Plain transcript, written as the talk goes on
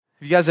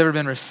Have you guys ever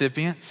been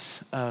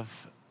recipients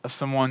of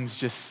someone's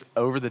just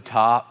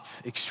over-the-top,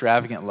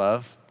 extravagant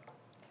love?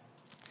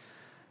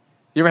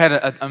 You ever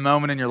had a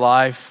moment in your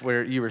life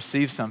where you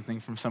received something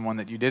from someone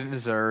that you didn't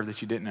deserve,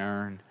 that you didn't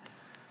earn?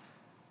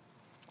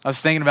 I was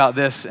thinking about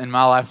this in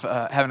my life,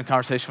 having a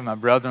conversation with my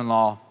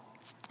brother-in-law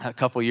a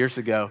couple years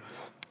ago.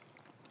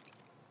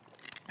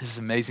 This is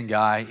an amazing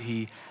guy.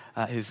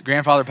 His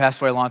grandfather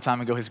passed away a long time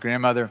ago. His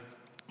grandmother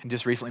had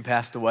just recently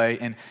passed away,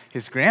 and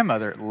his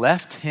grandmother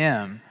left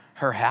him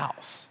her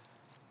house.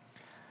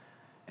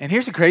 And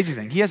here's the crazy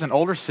thing. He has an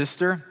older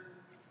sister.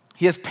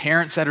 He has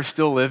parents that are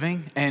still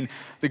living, and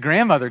the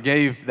grandmother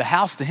gave the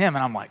house to him,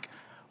 and I'm like,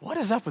 what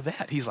is up with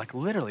that? He's like,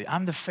 literally,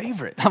 I'm the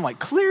favorite. I'm like,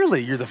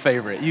 clearly you're the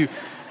favorite.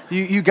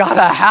 You got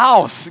a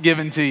house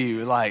given to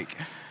you. Like,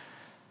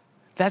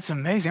 that's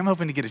amazing. I'm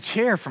hoping to get a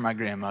chair for my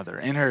grandmother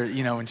and her,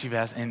 when she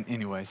passed. And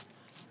anyways,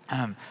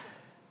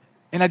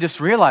 and I just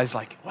realized,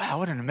 like, wow,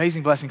 what an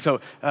amazing blessing.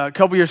 So a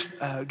couple years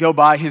go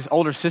by, his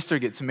older sister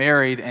gets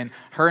married, and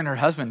her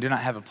husband do not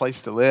have a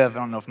place to live. I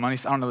don't know if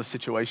I don't know the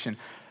situation,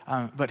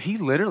 but he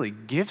literally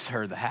gives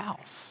her the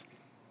house,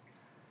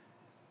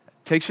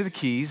 takes her the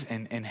keys,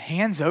 and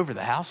hands over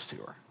the house to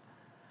her.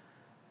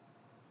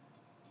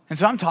 And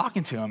so I'm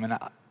talking to him, and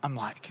I'm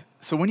like,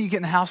 so when are you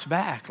getting the house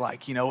back?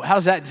 Like,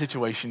 how's that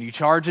situation? You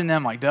charging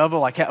them like double?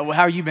 Like,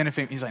 how are you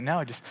benefiting? He's like,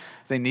 no,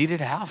 they needed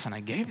a house, and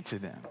I gave it to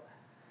them.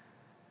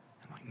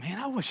 Man,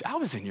 I wish I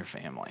was in your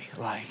family.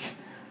 Like,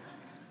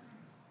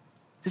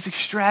 this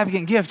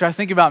extravagant gift. Or I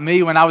think about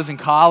me when I was in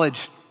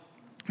college.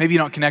 Maybe you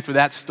don't connect with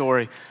that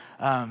story.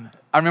 I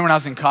remember when I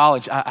was in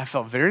college, I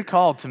felt very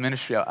called to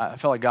ministry. I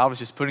felt like God was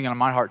just putting it on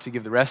my heart to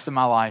give the rest of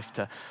my life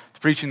to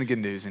preaching the good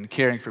news and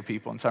caring for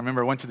people. And so I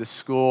remember I went to this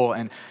school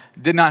and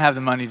did not have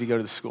the money to go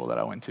to the school that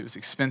I went to. It was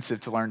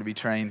expensive to learn to be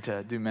trained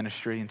to do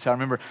ministry. And so I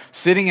remember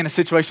sitting in a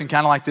situation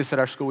kind of like this at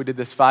our school. We did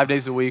this 5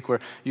 days a week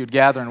where you would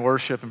gather and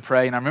worship and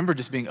pray. And I remember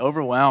just being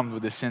overwhelmed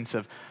with this sense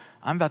of,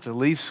 I'm about to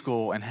leave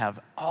school and have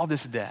all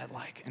this debt.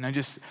 And I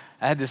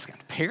had this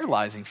kind of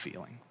paralyzing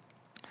feeling.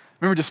 I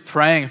remember just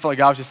praying. I felt like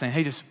God was just saying,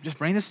 hey, just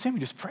bring this to me.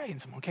 Just pray. And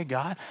so I'm, okay,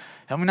 God,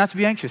 help me not to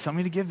be anxious. Help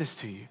me to give this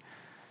to you.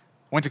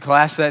 Went to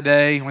class that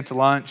day, went to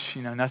lunch,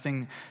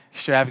 nothing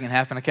extravagant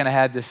happened. I kind of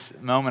had this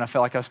moment. I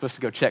felt like I was supposed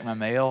to go check my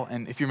mail.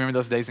 And if you remember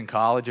those days in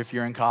college, if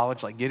you're in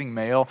college, like getting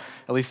mail,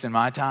 at least in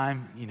my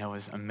time,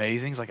 was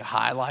amazing. It was like a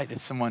highlight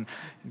if someone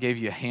gave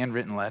you a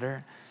handwritten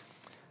letter.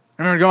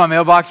 I remember going to my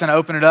mailbox and I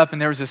opened it up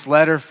and there was this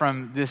letter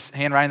from this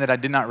handwriting that I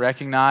did not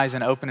recognize,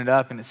 and I opened it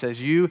up and it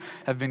says, you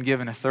have been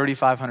given a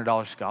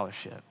 $3,500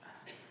 scholarship.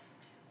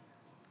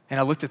 And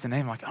I looked at the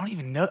name, like, I don't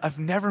even know, I've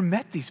never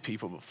met these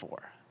people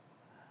before.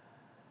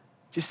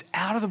 Just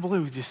out of the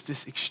blue, just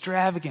this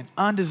extravagant,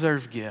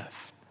 undeserved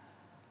gift.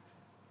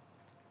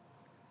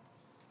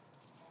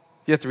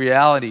 Yet the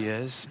reality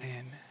is,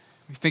 man,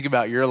 you think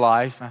about your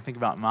life, and I think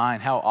about mine,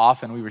 how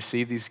often we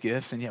receive these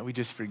gifts, and yet we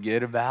just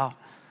forget about.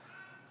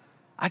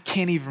 I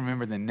can't even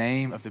remember the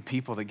name of the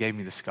people that gave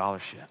me the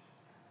scholarship.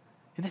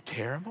 Isn't that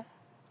terrible?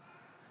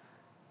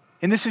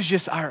 And this is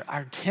just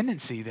our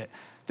tendency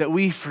that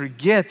we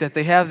forget that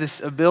they have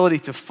this ability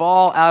to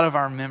fall out of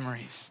our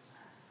memories.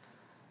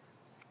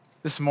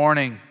 This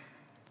morning,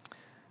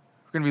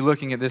 we're going to be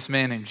looking at this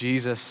man named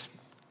Jesus.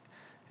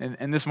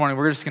 And this morning,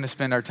 we're just going to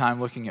spend our time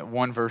looking at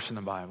one verse in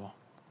the Bible.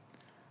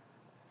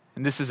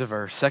 And this is a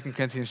verse, 2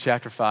 Corinthians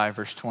chapter 5,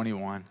 verse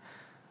 21.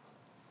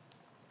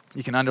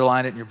 You can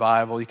underline it in your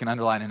Bible. You can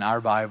underline it in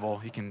our Bible.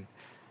 You can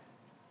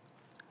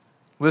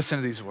listen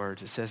to these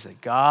words. It says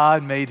that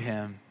God made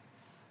him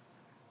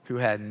who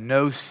had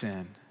no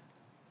sin.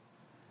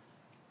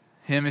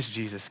 Him is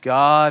Jesus.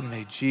 God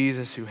made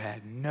Jesus who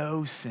had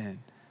no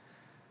sin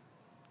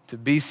to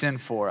be sin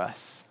for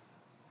us,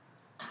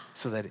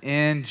 so that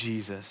in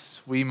Jesus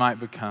we might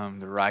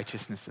become the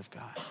righteousness of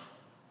God.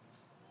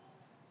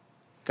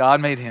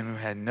 God made him who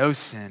had no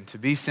sin to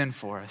be sin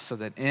for us, so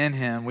that in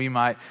him we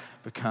might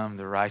become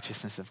the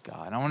righteousness of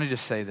God. And I want to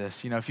just say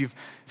this, if you've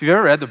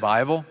ever read the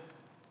Bible,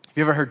 if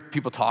you've ever heard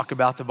people talk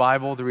about the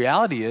Bible, the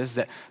reality is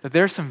that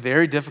there are some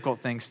very difficult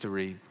things to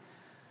read.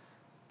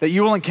 That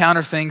you will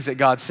encounter things that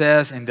God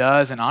says and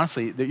does, and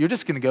honestly, that you're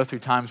just going to go through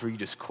times where you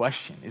just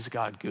question, is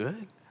God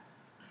good?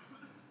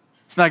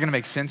 It's not going to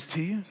make sense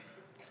to you.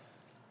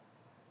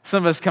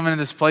 Some of us come into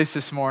this place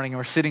this morning and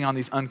we're sitting on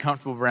these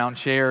uncomfortable brown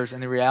chairs,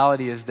 and the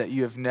reality is that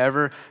you have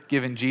never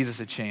given Jesus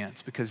a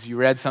chance because you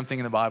read something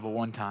in the Bible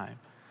one time,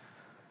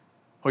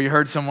 or you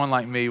heard someone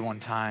like me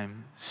one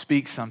time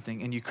speak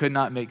something and you could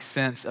not make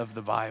sense of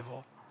the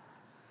Bible,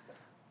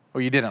 or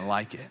you didn't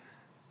like it.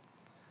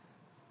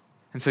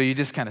 And so you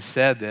just kind of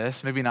said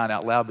this, maybe not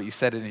out loud, but you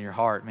said it in your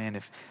heart,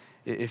 man,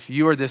 if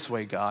you are this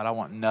way, God, I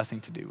want nothing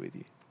to do with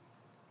you.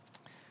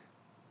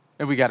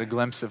 Maybe we got a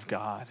glimpse of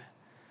God,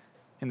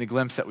 and the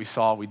glimpse that we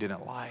saw we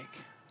didn't like.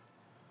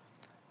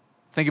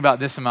 Think about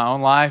this in my own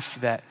life,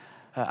 that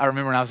I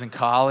remember when I was in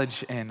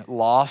college and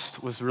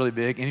Lost was really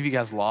big. Any of you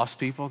guys Lost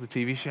people, the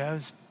TV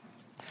shows?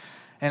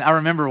 And I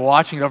remember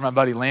watching it over my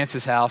buddy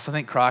Lance's house. I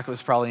think Crockett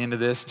was probably into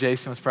this.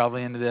 Jason was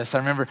probably into this. I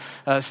remember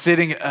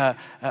sitting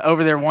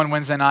over there one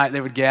Wednesday night.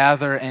 They would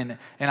gather, and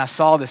I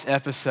saw this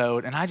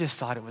episode, and I just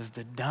thought it was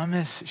the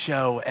dumbest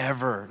show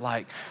ever.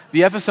 Like,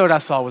 the episode I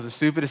saw was the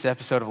stupidest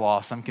episode of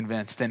Lost, I'm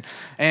convinced. And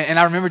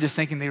I remember just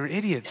thinking they were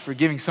idiots for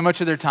giving so much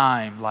of their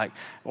time, like,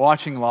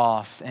 watching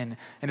Lost. And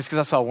it's because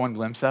I saw one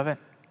glimpse of it.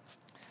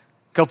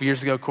 A couple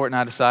years ago, Court and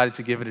I decided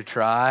to give it a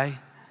try.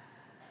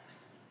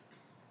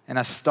 And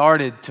I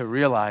started to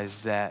realize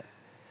that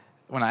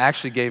when I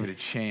actually gave it a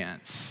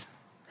chance,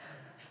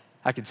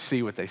 I could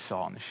see what they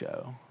saw in the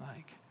show.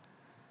 Like,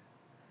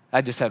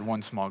 I just had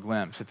one small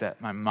glimpse at that.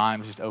 My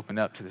mind was just opened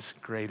up to this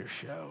greater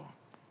show.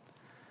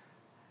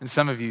 And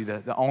some of you,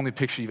 the only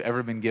picture you've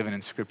ever been given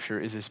in Scripture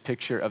is this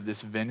picture of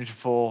this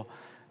vengeful,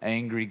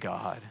 angry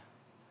God.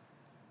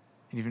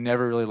 And you've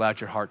never really allowed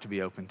your heart to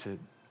be open to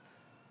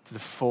the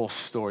full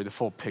story, the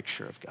full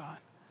picture of God.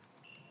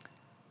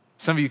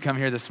 Some of you come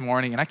here this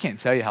morning, and I can't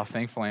tell you how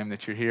thankful I am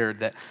that you're here,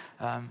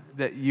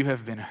 that you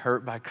have been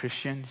hurt by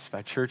Christians,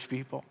 by church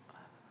people,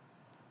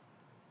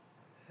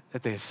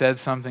 that they have said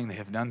something, they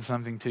have done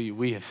something to you.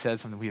 We have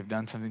said something, we have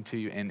done something to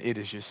you, and it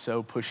has just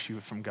so pushed you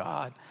from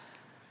God.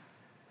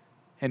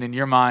 And in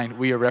your mind,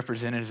 we are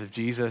representatives of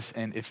Jesus,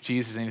 and if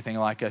Jesus is anything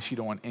like us, you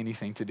don't want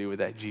anything to do with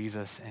that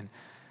Jesus.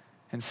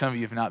 And some of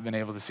you have not been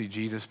able to see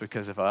Jesus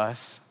because of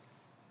us.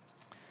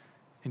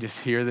 And just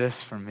hear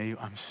this from me.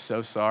 I'm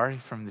so sorry.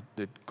 From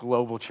the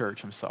global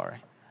church, I'm sorry.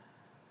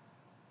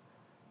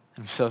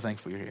 I'm so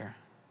thankful you're here.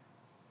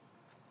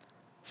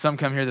 Some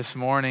come here this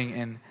morning,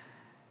 and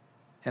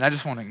I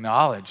just want to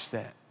acknowledge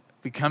that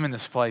we come in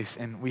this place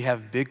and we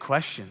have big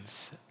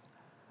questions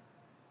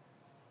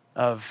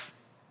of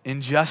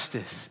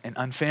injustice and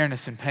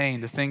unfairness and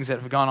pain, the things that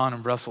have gone on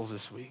in Brussels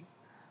this week.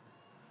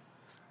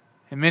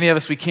 And many of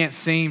us, we can't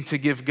seem to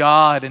give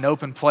God an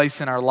open place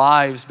in our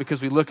lives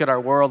because we look at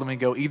our world and we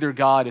go, either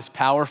God is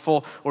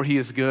powerful or he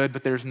is good,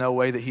 but there's no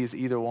way that he is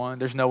either one.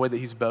 There's no way that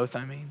he's both,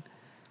 I mean.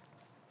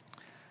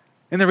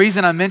 And the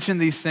reason I mention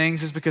these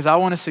things is because I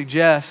want to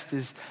suggest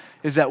is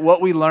that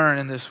what we learn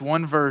in this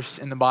one verse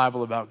in the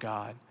Bible about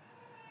God,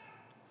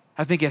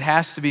 I think it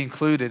has to be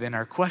included in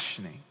our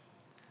questioning.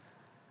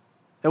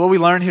 That what we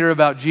learn here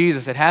about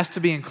Jesus, it has to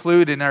be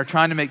included in our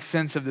trying to make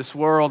sense of this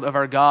world of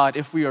our God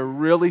if we are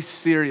really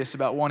serious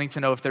about wanting to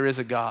know if there is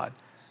a God.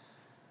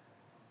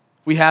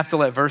 We have to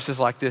let verses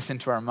like this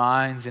into our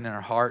minds and in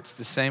our hearts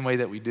the same way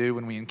that we do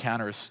when we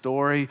encounter a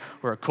story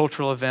or a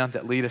cultural event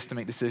that lead us to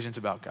make decisions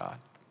about God.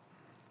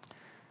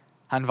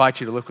 I invite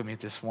you to look with me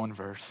at this one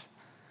verse.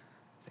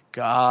 That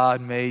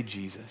God made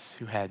Jesus,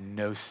 who had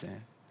no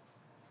sin,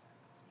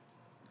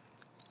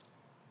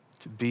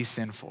 to be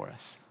sin for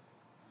us,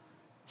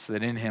 so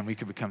that in him we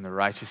could become the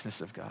righteousness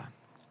of God.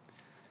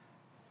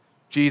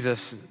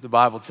 Jesus, the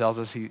Bible tells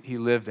us, he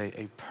lived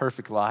a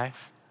perfect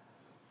life.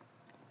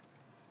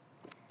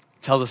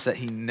 It tells us that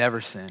he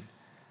never sinned.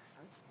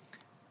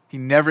 He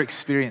never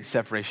experienced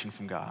separation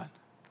from God.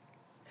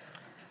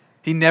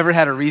 He never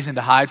had a reason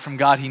to hide from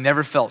God. He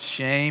never felt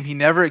shame. He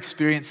never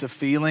experienced a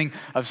feeling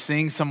of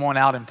seeing someone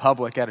out in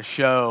public at a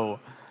show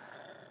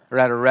or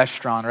at a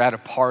restaurant or at a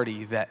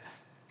party that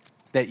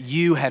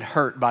you had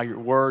hurt by your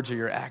words or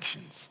your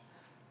actions.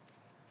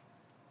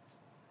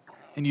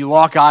 And you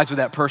lock eyes with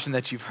that person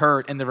that you've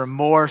hurt, and the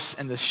remorse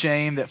and the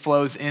shame that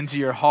flows into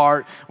your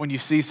heart when you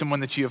see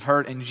someone that you have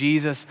hurt, and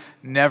Jesus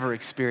never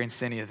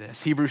experienced any of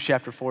this. Hebrews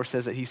chapter 4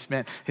 says that he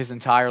spent his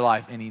entire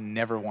life and he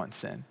never once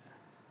sinned.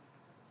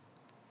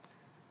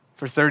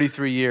 For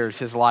 33 years,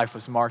 his life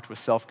was marked with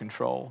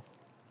self-control,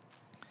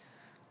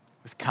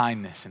 with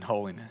kindness and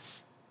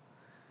holiness.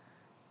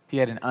 He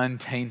had an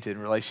untainted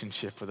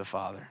relationship with the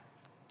Father.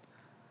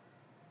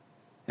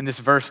 And this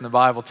verse in the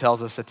Bible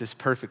tells us that this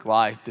perfect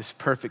life, this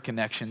perfect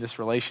connection, this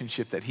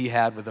relationship that he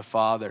had with the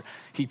Father,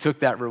 he took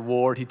that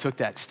reward, he took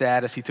that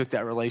status, he took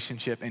that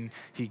relationship, and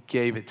he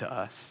gave it to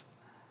us.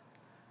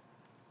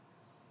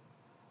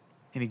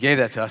 And he gave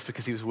that to us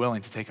because he was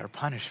willing to take our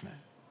punishment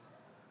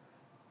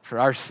for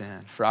our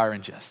sin, for our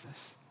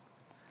injustice.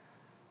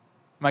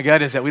 My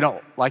gut is that we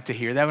don't like to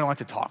hear that. We don't like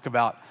to talk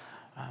about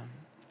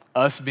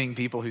us being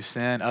people who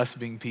sin, us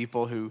being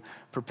people who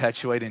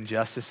perpetuate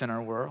injustice in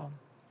our world.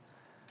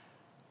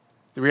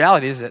 The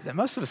reality is that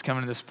most of us come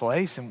into this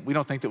place and we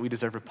don't think that we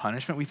deserve a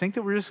punishment. We think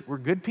that we're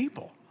good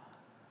people.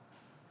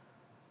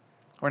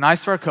 We're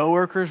nice to our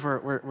coworkers.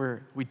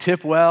 We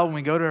tip well when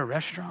we go to a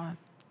restaurant.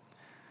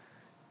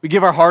 We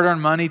give our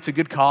hard-earned money to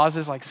good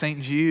causes like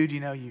St. Jude. You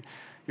know,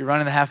 you're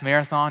running the half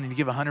marathon and you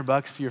give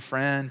 $100 to your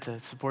friend to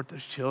support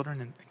those children,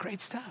 and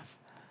great stuff.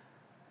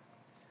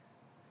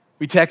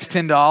 We text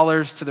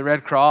 $10 to the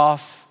Red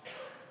Cross.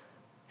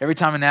 Every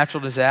time a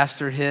natural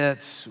disaster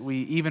hits, we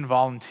even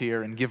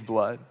volunteer and give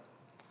blood.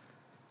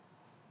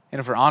 And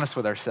if we're honest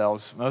with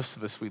ourselves, most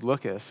of us, we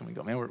look at us and we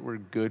go, man, we're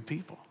good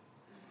people.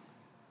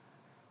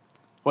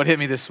 What hit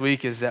me this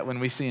week is that when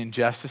we see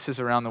injustices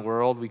around the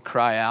world, we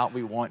cry out,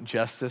 we want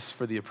justice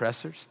for the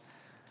oppressors.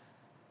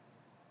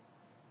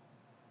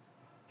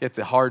 Yet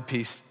the hard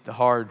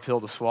pill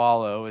to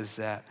swallow is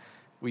that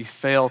we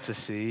fail to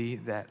see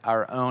that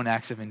our own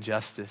acts of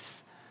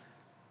injustice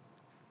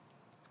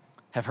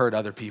have hurt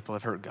other people,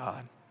 have hurt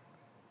God.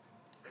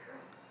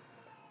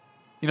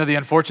 You know, the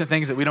unfortunate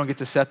thing is that we don't get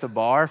to set the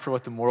bar for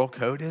what the moral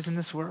code is in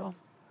this world.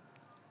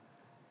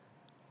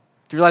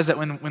 Do you realize that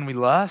when we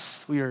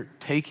lust, we are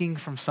taking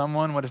from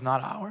someone what is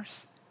not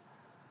ours?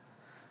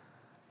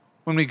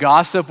 When we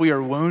gossip, we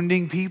are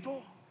wounding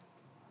people.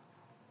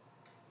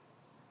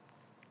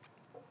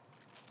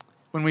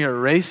 When we are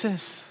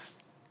racist,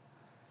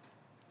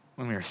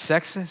 when we are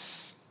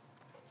sexist,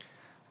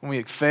 when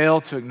we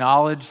fail to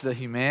acknowledge the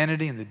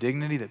humanity and the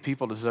dignity that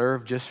people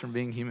deserve just from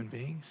being human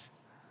beings,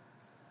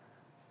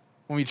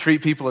 when we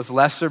treat people as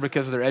lesser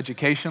because of their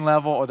education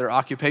level or their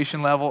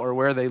occupation level or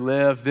where they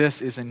live,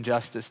 this is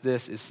injustice,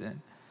 this is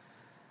sin.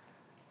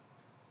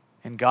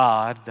 And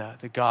God,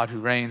 the God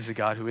who reigns, the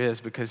God who is,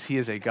 because he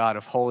is a God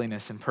of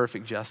holiness and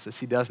perfect justice,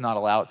 he does not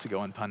allow it to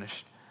go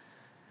unpunished.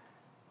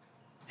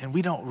 And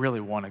we don't really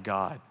want a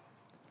God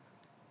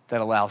that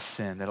allows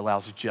sin, that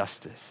allows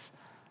justice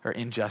or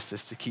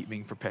injustice to keep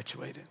being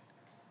perpetuated.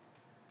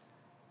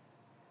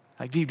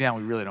 Like deep down,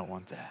 we really don't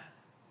want that.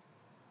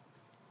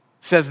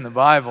 It says in the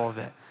Bible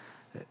that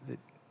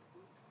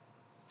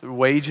the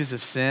wages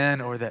of sin,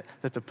 or that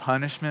the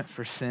punishment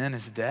for sin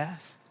is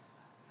death.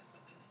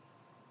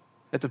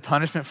 That the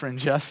punishment for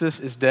injustice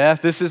is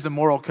death. This is the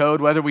moral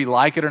code, whether we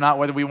like it or not,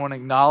 whether we want to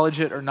acknowledge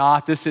it or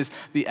not. This is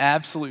the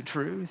absolute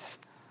truth.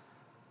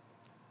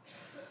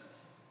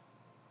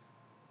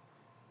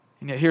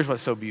 And yet here's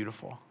what's so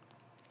beautiful.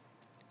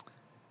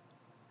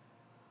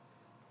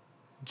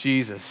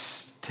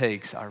 Jesus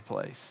takes our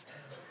place.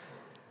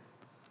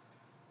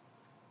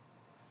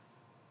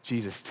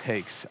 Jesus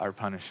takes our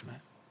punishment.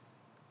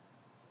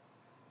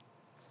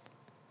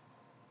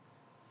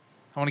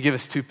 I want to give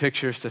us two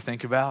pictures to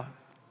think about.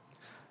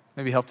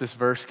 Maybe help this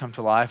verse come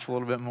to life a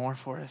little bit more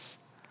for us.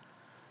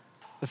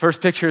 The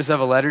first picture is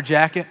of a letter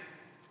jacket.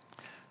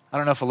 I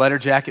don't know if a letter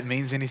jacket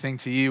means anything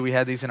to you. We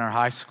had these in our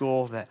high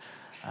school that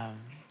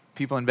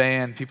people in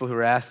band, people who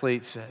were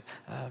athletes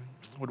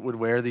would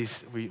wear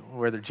these,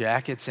 wear their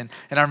jackets. And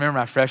I remember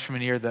my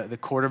freshman year, the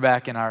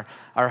quarterback in our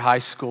high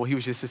school, he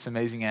was just this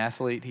amazing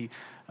athlete. He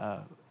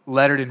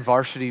lettered in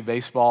varsity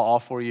baseball all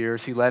 4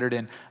 years. He lettered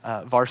in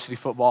varsity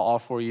football all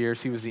 4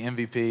 years. He was the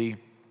MVP.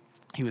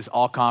 He was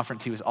all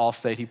conference. He was all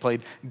state. He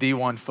played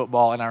D1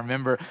 football. And I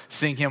remember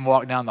seeing him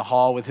walk down the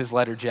hall with his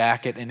letter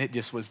jacket, and it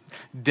just was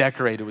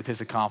decorated with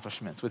his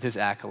accomplishments, with his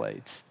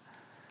accolades.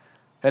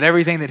 That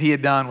everything that he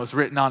had done was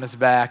written on his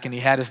back, and he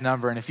had his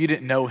number. And if you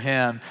didn't know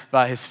him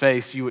by his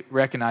face, you would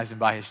recognize him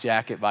by his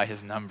jacket, by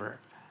his number.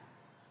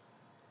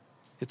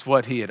 It's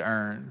what he had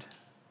earned.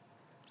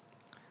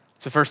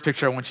 It's the first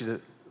picture I want you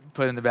to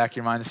put in the back of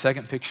your mind. The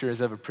second picture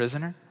is of a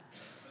prisoner.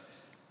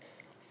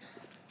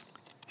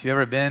 If you've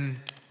ever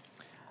been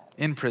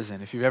in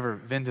prison, if you've ever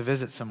been to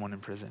visit someone in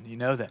prison, you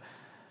know that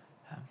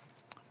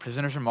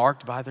prisoners are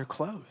marked by their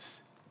clothes.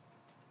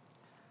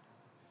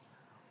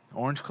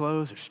 Orange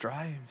clothes or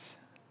stripes.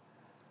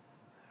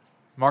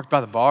 Marked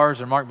by the bars,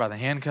 or marked by the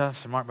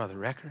handcuffs, or marked by the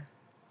record.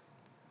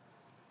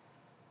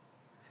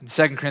 In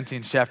 2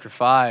 Corinthians chapter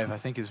 5, I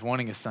think is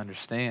wanting us to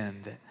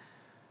understand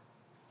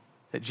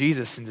that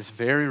Jesus, in this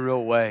very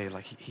real way,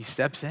 like he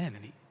steps in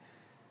and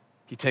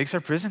he takes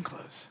our prison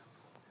clothes.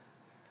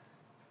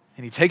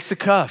 And he takes the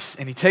cuffs,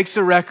 and he takes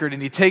the record,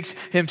 and he takes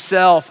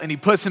himself, and he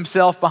puts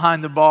himself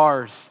behind the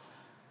bars.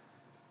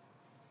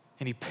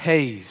 And he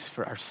pays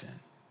for our sin,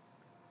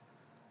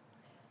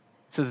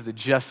 so that the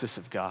justice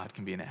of God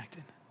can be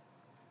enacted.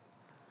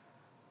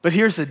 But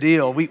here's the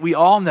deal. We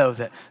all know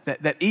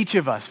that each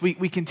of us, we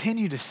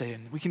continue to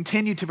sin. We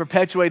continue to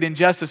perpetuate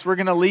injustice. We're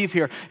going to leave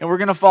here, and we're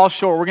going to fall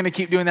short. We're going to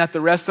keep doing that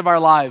the rest of our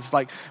lives.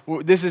 Like,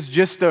 this is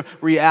just the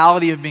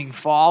reality of being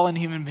fallen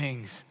human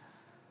beings.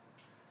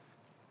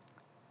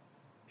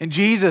 And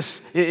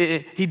Jesus,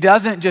 he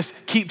doesn't just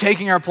keep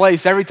taking our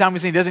place every time we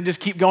sin. He doesn't just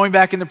keep going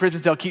back in the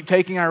prison cell, keep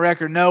taking our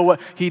record. No,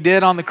 what he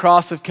did on the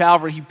cross of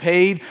Calvary, he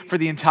paid for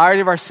the entirety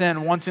of our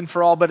sin once and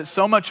for all, but it's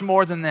so much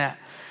more than that.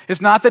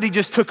 It's not that he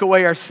just took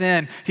away our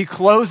sin. He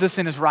clothes us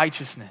in his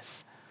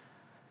righteousness.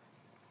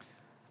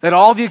 That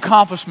all the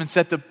accomplishments,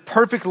 that the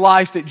perfect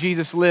life that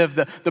Jesus lived,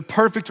 the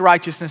perfect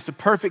righteousness, the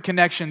perfect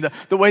connection,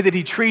 the way that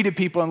he treated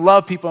people and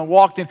loved people and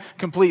walked in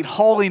complete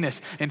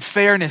holiness and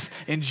fairness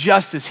and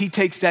justice, he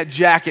takes that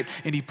jacket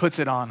and he puts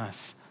it on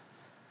us.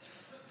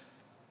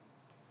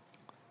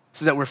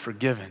 So that we're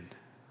forgiven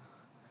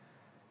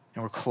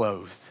and we're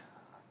clothed.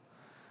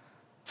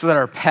 So that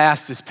our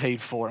past is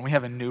paid for and we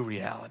have a new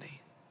reality.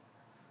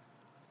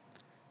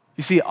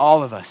 You see,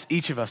 all of us,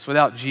 each of us,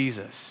 without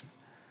Jesus,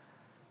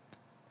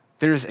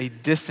 there is a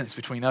distance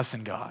between us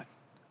and God.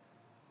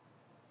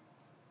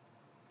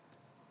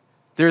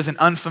 There is an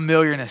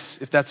unfamiliarness,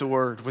 if that's a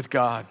word, with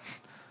God.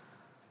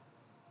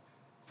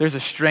 There's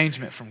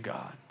estrangement from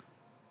God.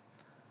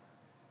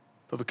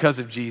 But because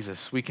of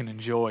Jesus, we can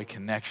enjoy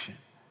connection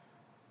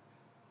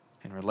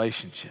and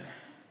relationship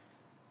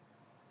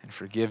and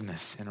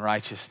forgiveness and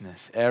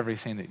righteousness,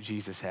 everything that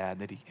Jesus had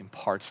that he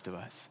imparts to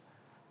us.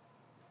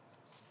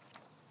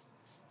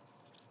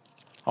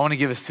 I want to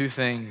give us two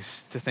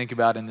things to think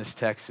about in this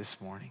text this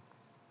morning.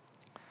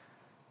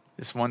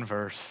 This one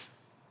verse.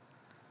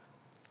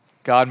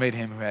 God made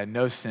him who had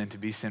no sin to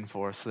be sin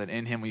for us, so that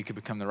in him we could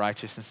become the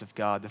righteousness of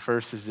God. The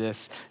first is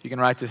this. You can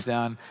write this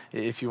down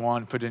if you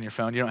want, put it in your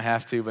phone. You don't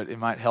have to, but it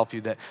might help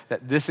you that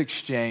this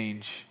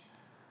exchange,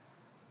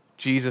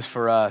 Jesus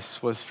for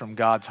us, was from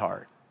God's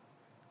heart.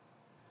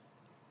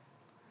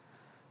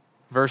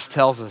 Verse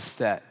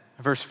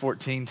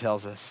 14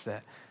 tells us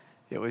that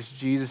it was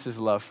Jesus'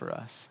 love for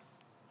us.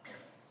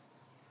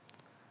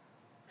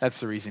 That's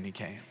the reason he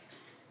came.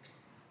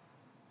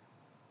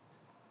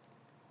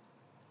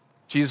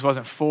 Jesus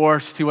wasn't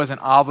forced, he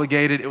wasn't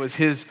obligated. It was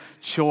his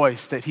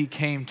choice that he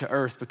came to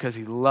earth because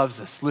he loves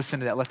us.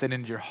 Listen to that, let that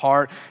into your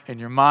heart and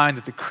your mind,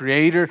 that the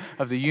creator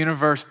of the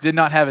universe did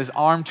not have his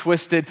arm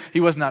twisted. He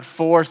was not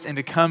forced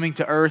into coming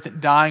to earth and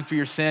dying for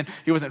your sin.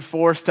 He wasn't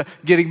forced to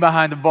getting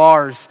behind the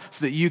bars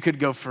so that you could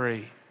go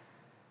free.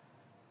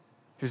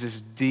 It was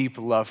his deep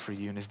love for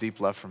you and his deep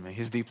love for me,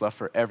 his deep love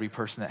for every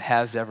person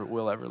that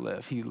will ever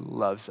live. He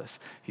loves us.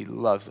 He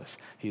loves us.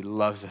 He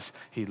loves us.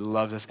 He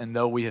loves us. And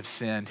though we have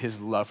sinned, his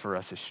love for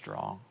us is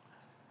strong.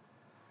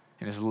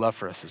 And his love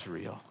for us is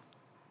real.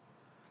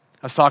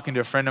 I was talking to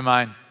a friend of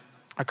mine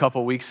a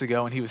couple weeks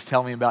ago, and he was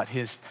telling me about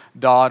his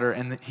daughter,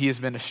 and that he has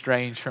been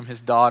estranged from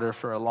his daughter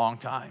for a long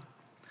time.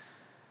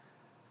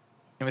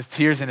 And with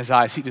tears in his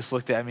eyes, he just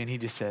looked at me and he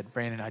just said,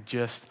 "Brandon, I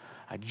just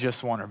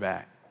want her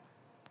back.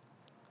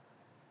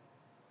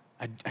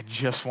 I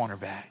just want her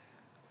back.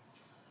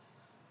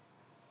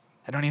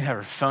 I don't even have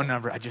her phone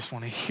number. I just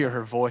want to hear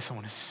her voice. I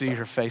want to see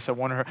her face. I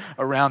want her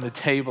around the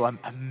table.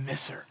 I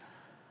miss her.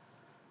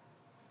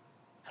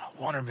 I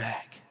want her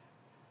back."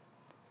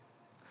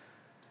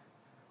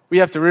 We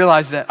have to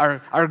realize that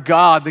our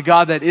God, the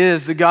God that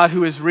is, the God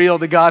who is real,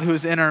 the God who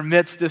is in our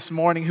midst this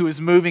morning, who is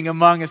moving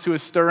among us, who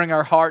is stirring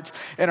our hearts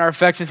and our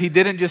affections, he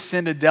didn't just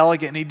send a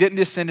delegate, and he didn't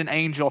just send an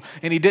angel,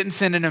 and he didn't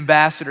send an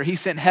ambassador. He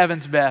sent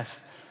heaven's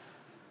best.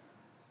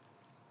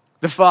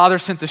 The Father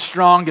sent the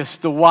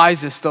strongest, the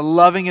wisest, the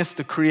lovingest,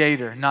 the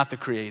creator, not the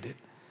created.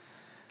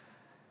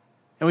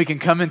 And we can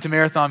come into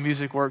Marathon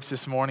Music Works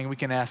this morning, we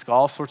can ask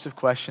all sorts of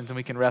questions, and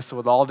we can wrestle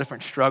with all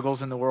different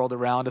struggles in the world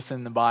around us and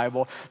in the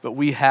Bible, but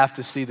we have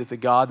to see that the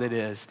God that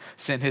is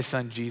sent his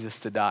son Jesus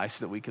to die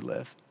so that we could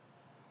live.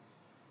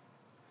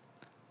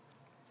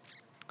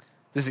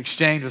 This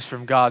exchange was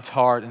from God's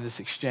heart, and this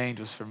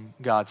exchange was from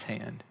God's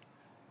hand.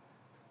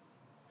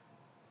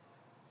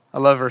 I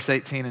love verse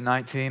 18 and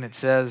 19. It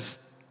says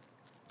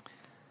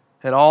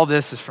that all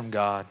this is from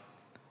God.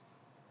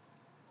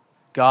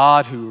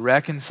 God who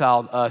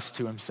reconciled us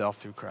to himself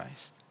through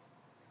Christ.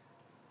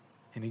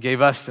 And he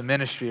gave us the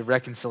ministry of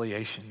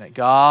reconciliation, that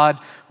God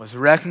was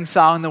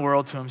reconciling the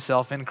world to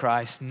himself in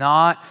Christ,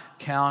 not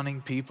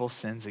counting people's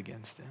sins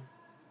against him.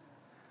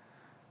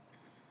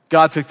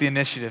 God took the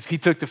initiative. He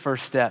took the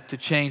first step to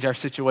change our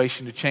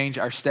situation, to change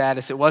our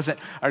status. It wasn't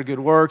our good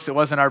works. It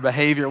wasn't our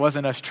behavior. It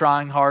wasn't us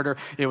trying harder.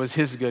 It was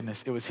his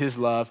goodness. It was his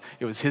love.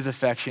 It was his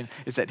affection.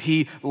 It's that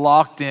he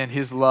locked in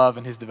his love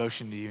and his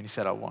devotion to you, and he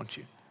said, "I want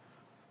you."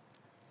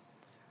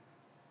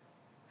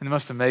 And the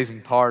most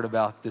amazing part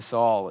about this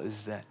all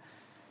is that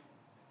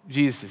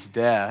Jesus'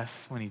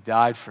 death, when he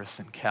died for us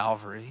in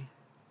Calvary,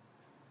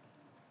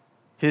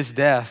 his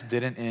death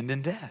didn't end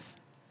in death.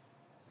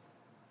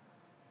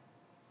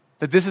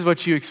 That this is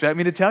what you expect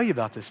me to tell you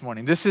about this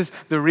morning. This is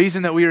the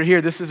reason that we are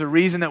here. This is a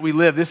reason that we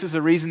live. This is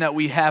a reason that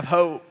we have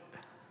hope.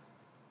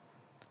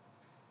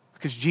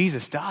 Because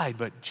Jesus died,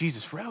 but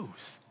Jesus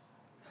rose.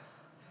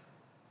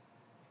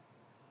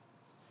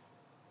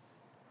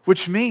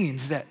 Which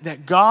means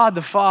that God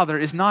the Father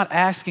is not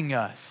asking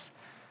us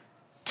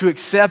to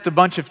accept a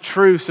bunch of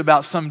truths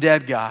about some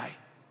dead guy.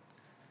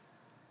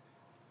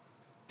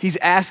 He's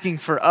asking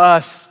for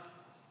us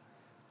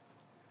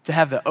to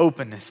have the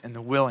openness and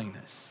the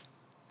willingness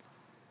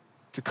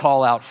to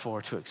call out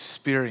for, to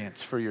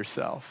experience for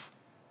yourself.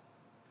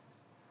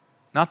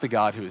 Not the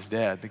God who is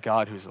dead, the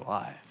God who is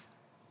alive.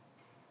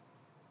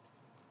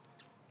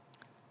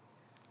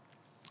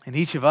 And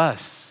each of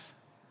us,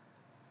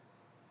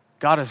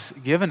 God has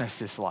given us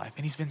this life,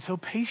 and he's been so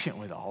patient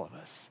with all of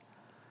us.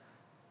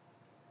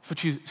 That's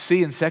what you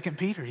see in 2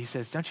 Peter. He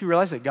says, don't you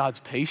realize that God's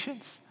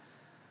patience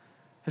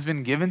has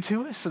been given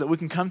to us so that we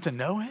can come to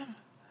know him?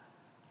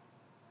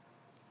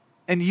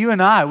 And you and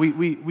I,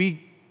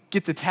 we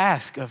get the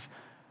task of,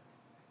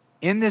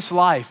 in this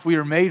life, we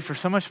are made for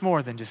so much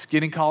more than just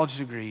getting college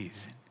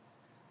degrees,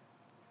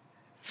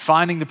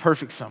 finding the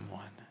perfect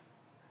someone,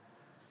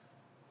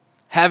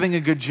 having a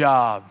good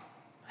job,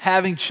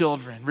 having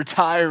children,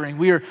 retiring.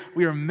 We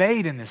are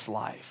made in this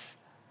life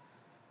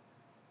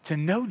to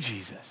know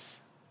Jesus.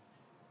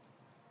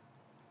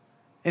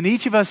 And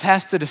each of us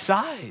has to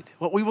decide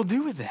what we will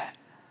do with that.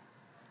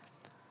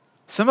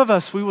 Some of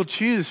us, we will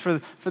choose for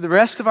the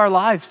rest of our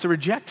lives to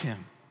reject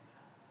him.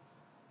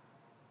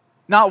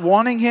 Not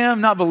wanting him,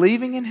 not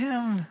believing in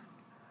him.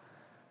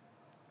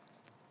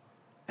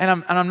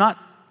 And I'm not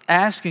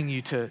asking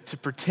you to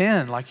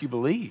pretend like you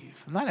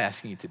believe. I'm not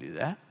asking you to do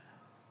that.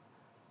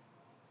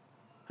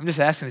 I'm just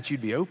asking that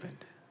you'd be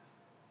opened.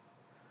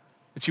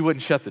 that you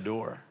wouldn't shut the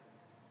door,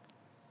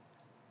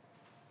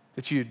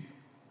 that you'd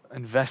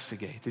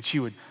investigate, that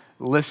you would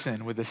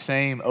listen with the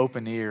same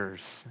open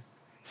ears,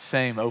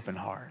 same open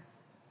heart.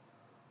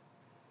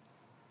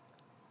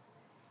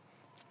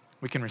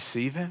 We can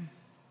receive him.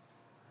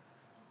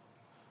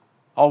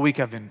 All week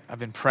I've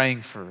been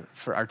praying for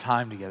our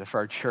time together, for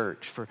our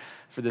church, for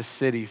this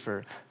city,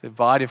 for the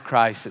body of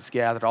Christ that's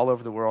gathered all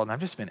over the world. And I've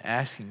just been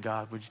asking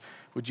God,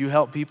 would you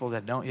help people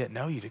that don't yet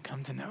know you to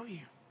come to know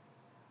you?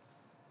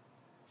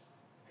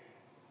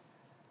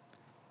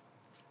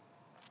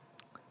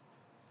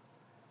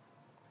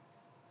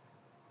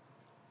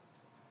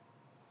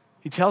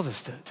 He tells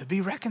us to be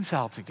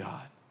reconciled to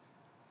God.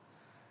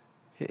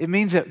 It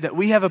means that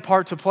we have a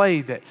part to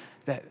play, that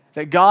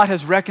God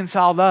has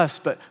reconciled us,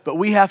 but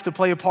we have to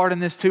play a part in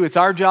this too. It's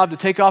our job to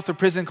take off the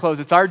prison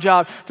clothes. It's our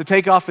job to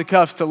take off the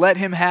cuffs, to let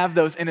him have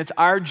those, and it's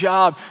our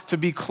job to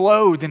be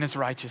clothed in his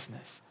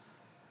righteousness.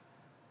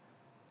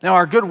 Now,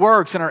 our good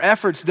works and our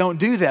efforts don't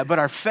do that, but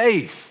our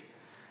faith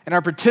and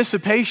our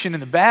participation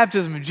in the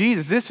baptism of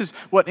Jesus, this is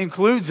what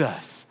includes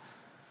us.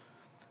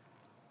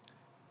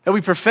 That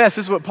we profess,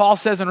 this is what Paul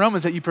says in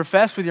Romans, that you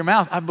profess with your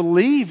mouth, I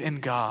believe in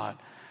God.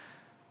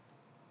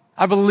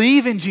 I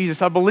believe in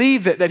Jesus. I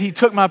believe that he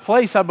took my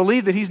place. I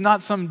believe that he's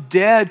not some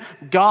dead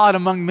God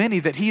among many,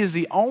 that he is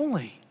the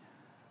only.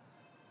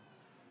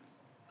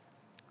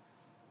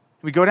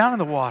 We go down in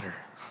the water.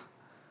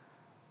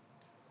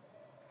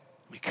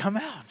 We come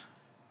out.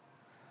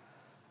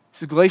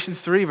 This is Galatians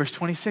 3, verse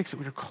 26, that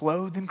we are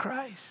clothed in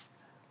Christ.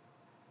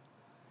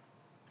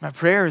 My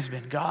prayer has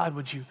been, God,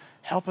 would you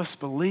help us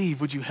believe?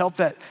 Would you help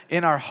that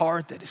in our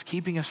heart that is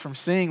keeping us from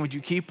seeing? Would you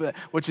keep it,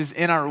 which is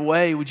in our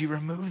way? Would you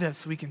remove that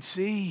so we can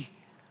see?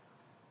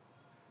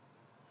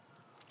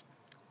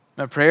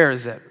 My prayer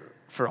is that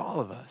for all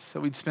of us,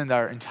 that we'd spend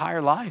our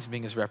entire lives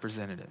being his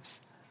representatives,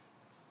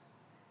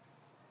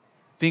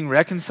 being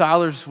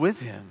reconcilers with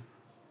him.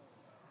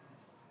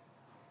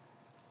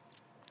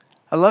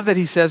 I love that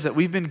he says that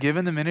we've been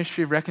given the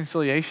ministry of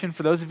reconciliation.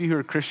 For those of you who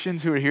are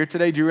Christians who are here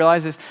today, do you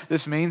realize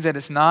this means that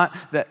it's not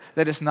that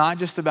it's not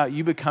just about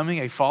you becoming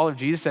a follower of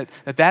Jesus,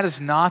 that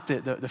is not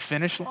the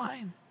finish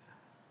line?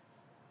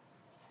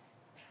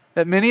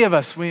 That many of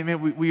us,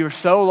 we are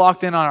so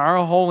locked in on our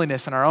own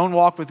holiness and our own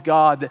walk with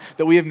God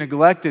that we have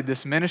neglected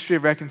this ministry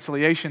of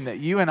reconciliation, that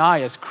you and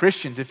I as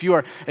Christians, if you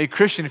are a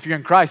Christian, if you're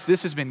in Christ,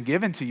 this has been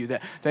given to you,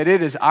 that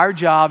it is our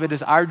job, it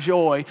is our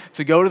joy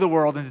to go to the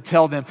world and to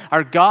tell them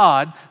our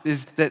God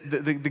is, that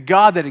the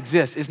God that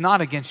exists is not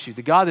against you.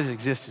 The God that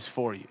exists is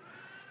for you.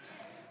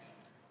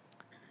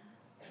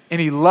 And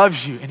he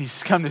loves you, and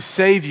he's come to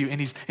save you, and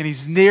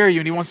he's near you,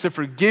 and he wants to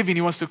forgive you, and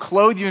he wants to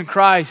clothe you in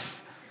Christ.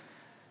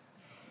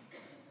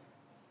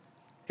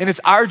 And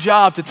it's our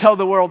job to tell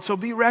the world, so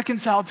be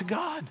reconciled to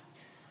God.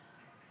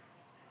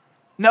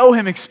 Know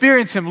him,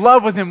 experience him,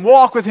 love with him,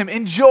 walk with him,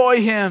 enjoy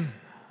him.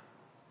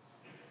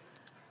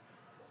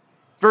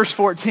 Verse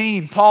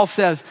 14, Paul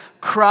says,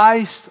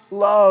 Christ's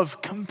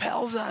love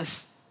compels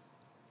us.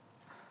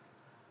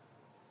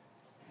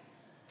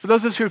 For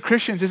those of us who are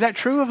Christians, is that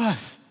true of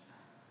us?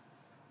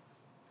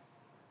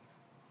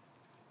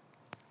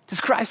 Does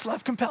Christ's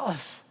love compel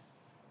us?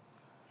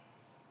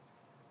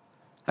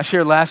 I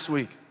shared last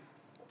week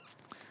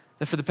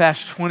that for the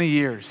past 20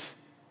 years,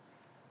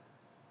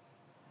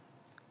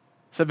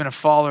 as I've been a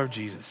follower of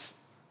Jesus,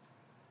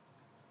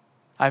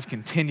 I've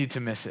continued to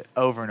miss it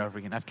over and over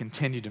again. I've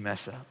continued to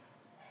mess up.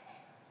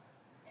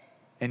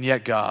 And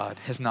yet God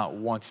has not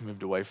once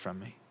moved away from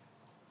me.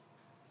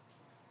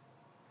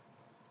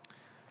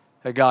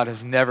 That God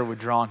has never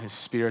withdrawn his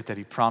spirit that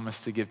he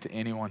promised to give to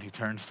anyone who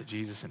turns to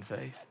Jesus in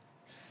faith.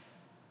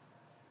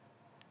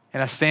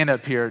 And I stand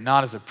up here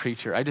not as a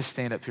preacher, I just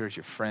stand up here as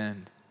your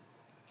friend.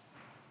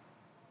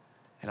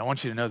 And I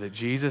want you to know that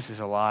Jesus is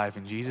alive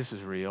and Jesus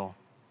is real.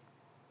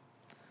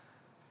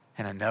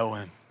 And I know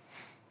him.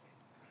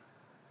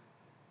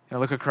 And I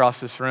look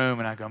across this room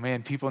and I go,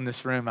 man, people in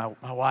this room,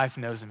 my wife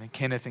knows him, and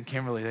Kenneth and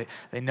Kimberly,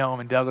 they know him,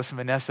 and Douglas and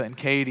Vanessa and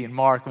Katie and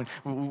Mark,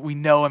 we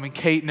know him, and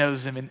Kate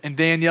knows him, and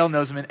Danielle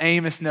knows him, and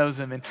Amos knows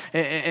him,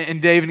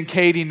 and David and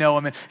Katie know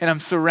him, and I'm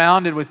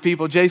surrounded with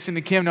people, Jason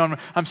and Kim know him,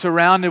 I'm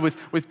surrounded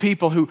with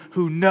people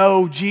who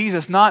know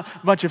Jesus, not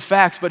a bunch of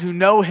facts, but who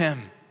know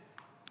him.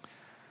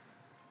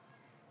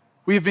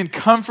 We have been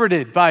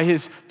comforted by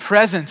his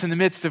presence in the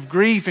midst of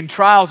grief and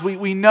trials.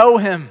 We know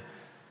him.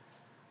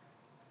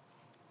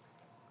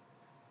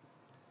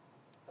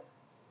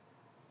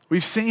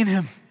 We've seen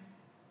him.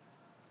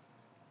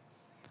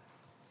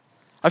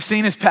 I've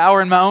seen his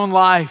power in my own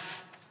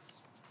life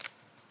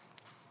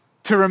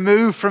to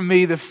remove from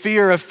me the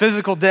fear of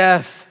physical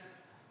death,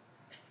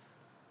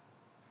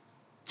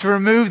 to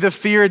remove the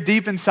fear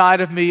deep inside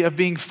of me of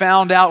being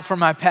found out for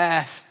my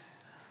past.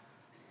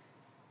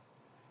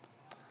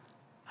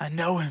 I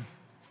know him.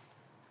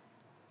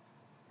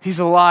 He's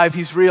alive.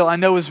 He's real. I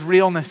know his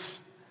realness.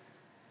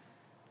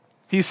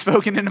 He's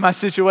spoken into my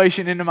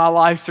situation, into my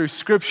life through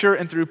scripture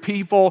and through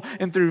people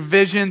and through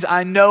visions.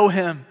 I know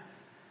him.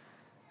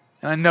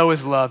 And I know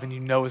his love, and you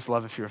know his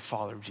love if you're a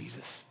follower of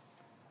Jesus.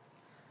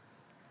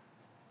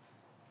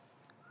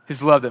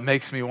 His love that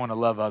makes me want to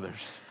love others,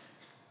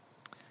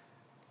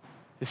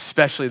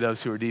 especially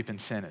those who are deep in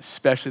sin,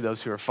 especially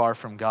those who are far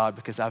from God,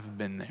 because I've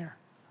been there.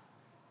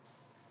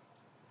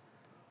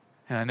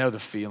 And I know the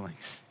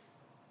feelings.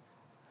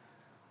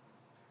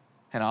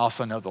 And I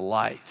also know the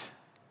light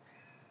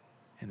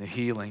and the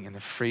healing and the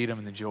freedom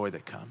and the joy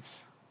that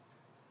comes.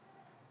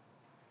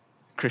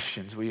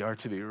 Christians, we are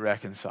to be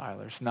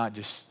reconcilers, not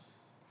just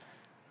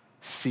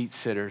seat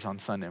sitters on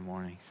Sunday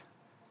mornings.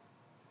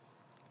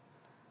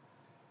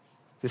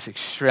 This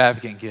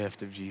extravagant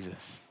gift of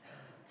Jesus.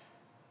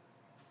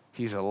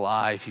 He's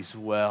alive, he's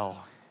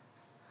well,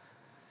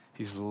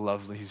 he's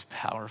lovely, he's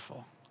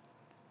powerful.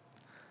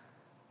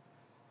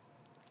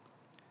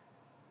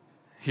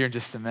 Here in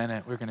just a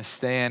minute, we're going to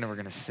stand and we're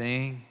going to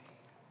sing.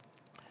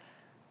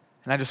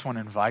 And I just want to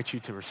invite you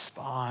to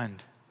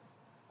respond,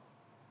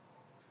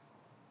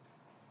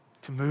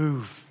 to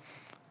move.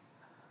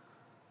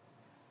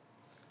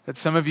 That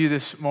some of you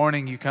this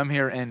morning, you come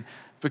here and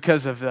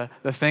because of the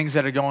things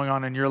that are going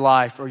on in your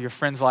life or your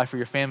friend's life or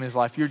your family's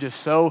life, you're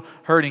just so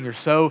hurting, you're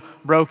so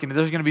broken.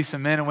 There's going to be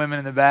some men and women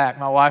in the back.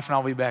 My wife and I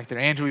will be back there.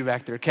 Andrew will be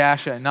back there.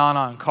 Kasha and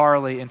Nana and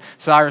Carly and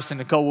Cyrus and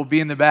Nicole will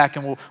be in the back,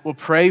 and we'll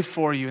pray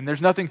for you. And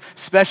there's nothing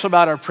special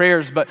about our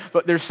prayers, but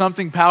there's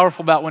something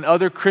powerful about when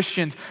other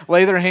Christians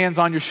lay their hands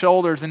on your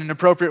shoulders in an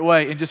appropriate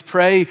way and just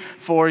pray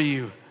for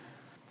you.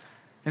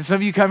 And some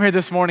of you come here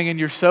this morning and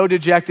you're so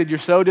dejected, you're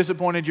so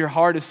disappointed, your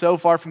heart is so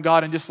far from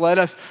God, and just let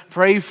us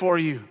pray for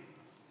you.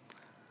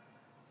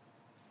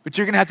 But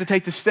you're going to have to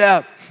take the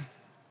step.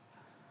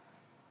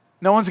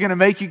 No one's going to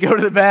make you go to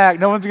the back.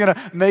 No one's going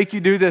to make you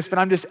do this. But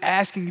I'm just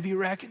asking you to be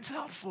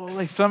reconciled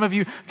fully. Some of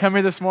you come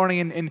here this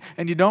morning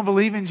and you don't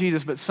believe in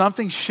Jesus, but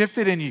something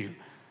shifted in you.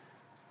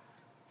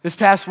 This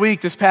past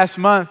week, this past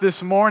month,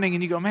 this morning,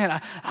 and you go,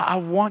 man, I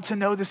want to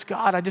know this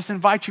God. I just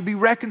invite you, be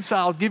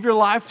reconciled. Give your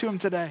life to him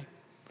today.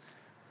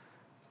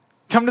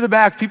 Come to the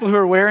back. People who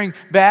are wearing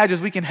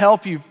badges, we can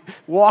help you,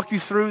 walk you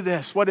through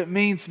this, what it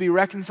means to be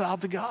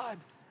reconciled to God.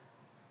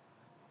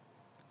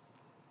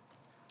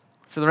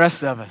 For the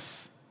rest of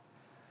us,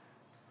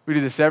 we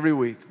do this every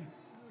week.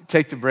 We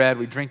take the bread,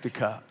 we drink the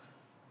cup.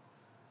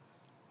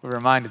 We're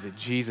reminded that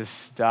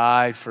Jesus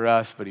died for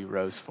us, but he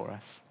rose for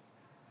us.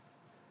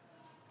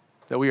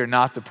 That we are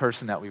not the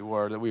person that we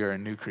were, that we are a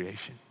new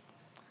creation.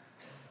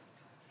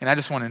 And I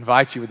just want to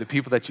invite you with the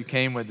people that you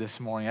came with this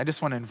morning, I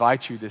just want to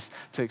invite you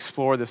to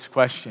explore this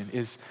question.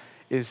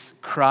 Is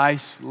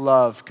Christ's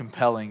love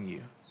compelling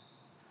you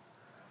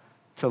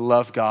to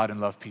love God and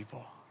love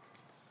people?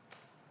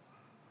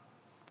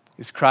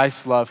 Is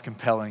Christ's love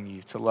compelling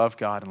you to love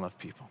God and love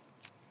people?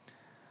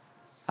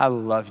 I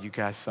love you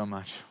guys so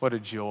much. What a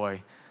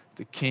joy.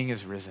 The King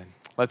is risen.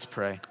 Let's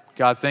pray.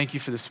 God, thank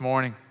you for this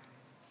morning.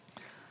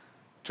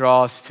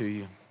 Draw us to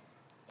you.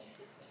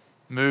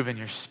 Move in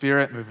your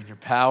spirit, move in your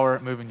power,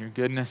 move in your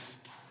goodness.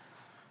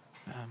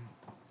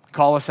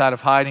 Call us out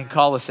of hiding.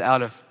 Call us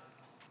out of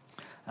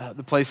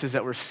the places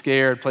that we're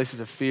scared,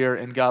 places of fear.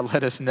 And God,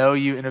 let us know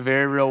you in a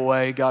very real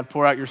way. God,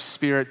 pour out your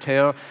spirit,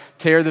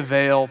 tear the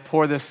veil,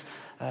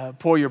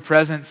 pour your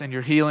presence and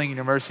your healing and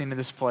your mercy into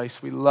this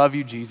place. We love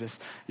you, Jesus.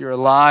 You're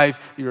alive,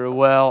 you're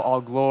well.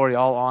 All glory,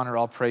 all honor,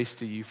 all praise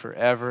to you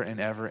forever and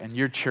ever. And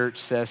your church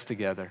says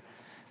together,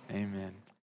 amen.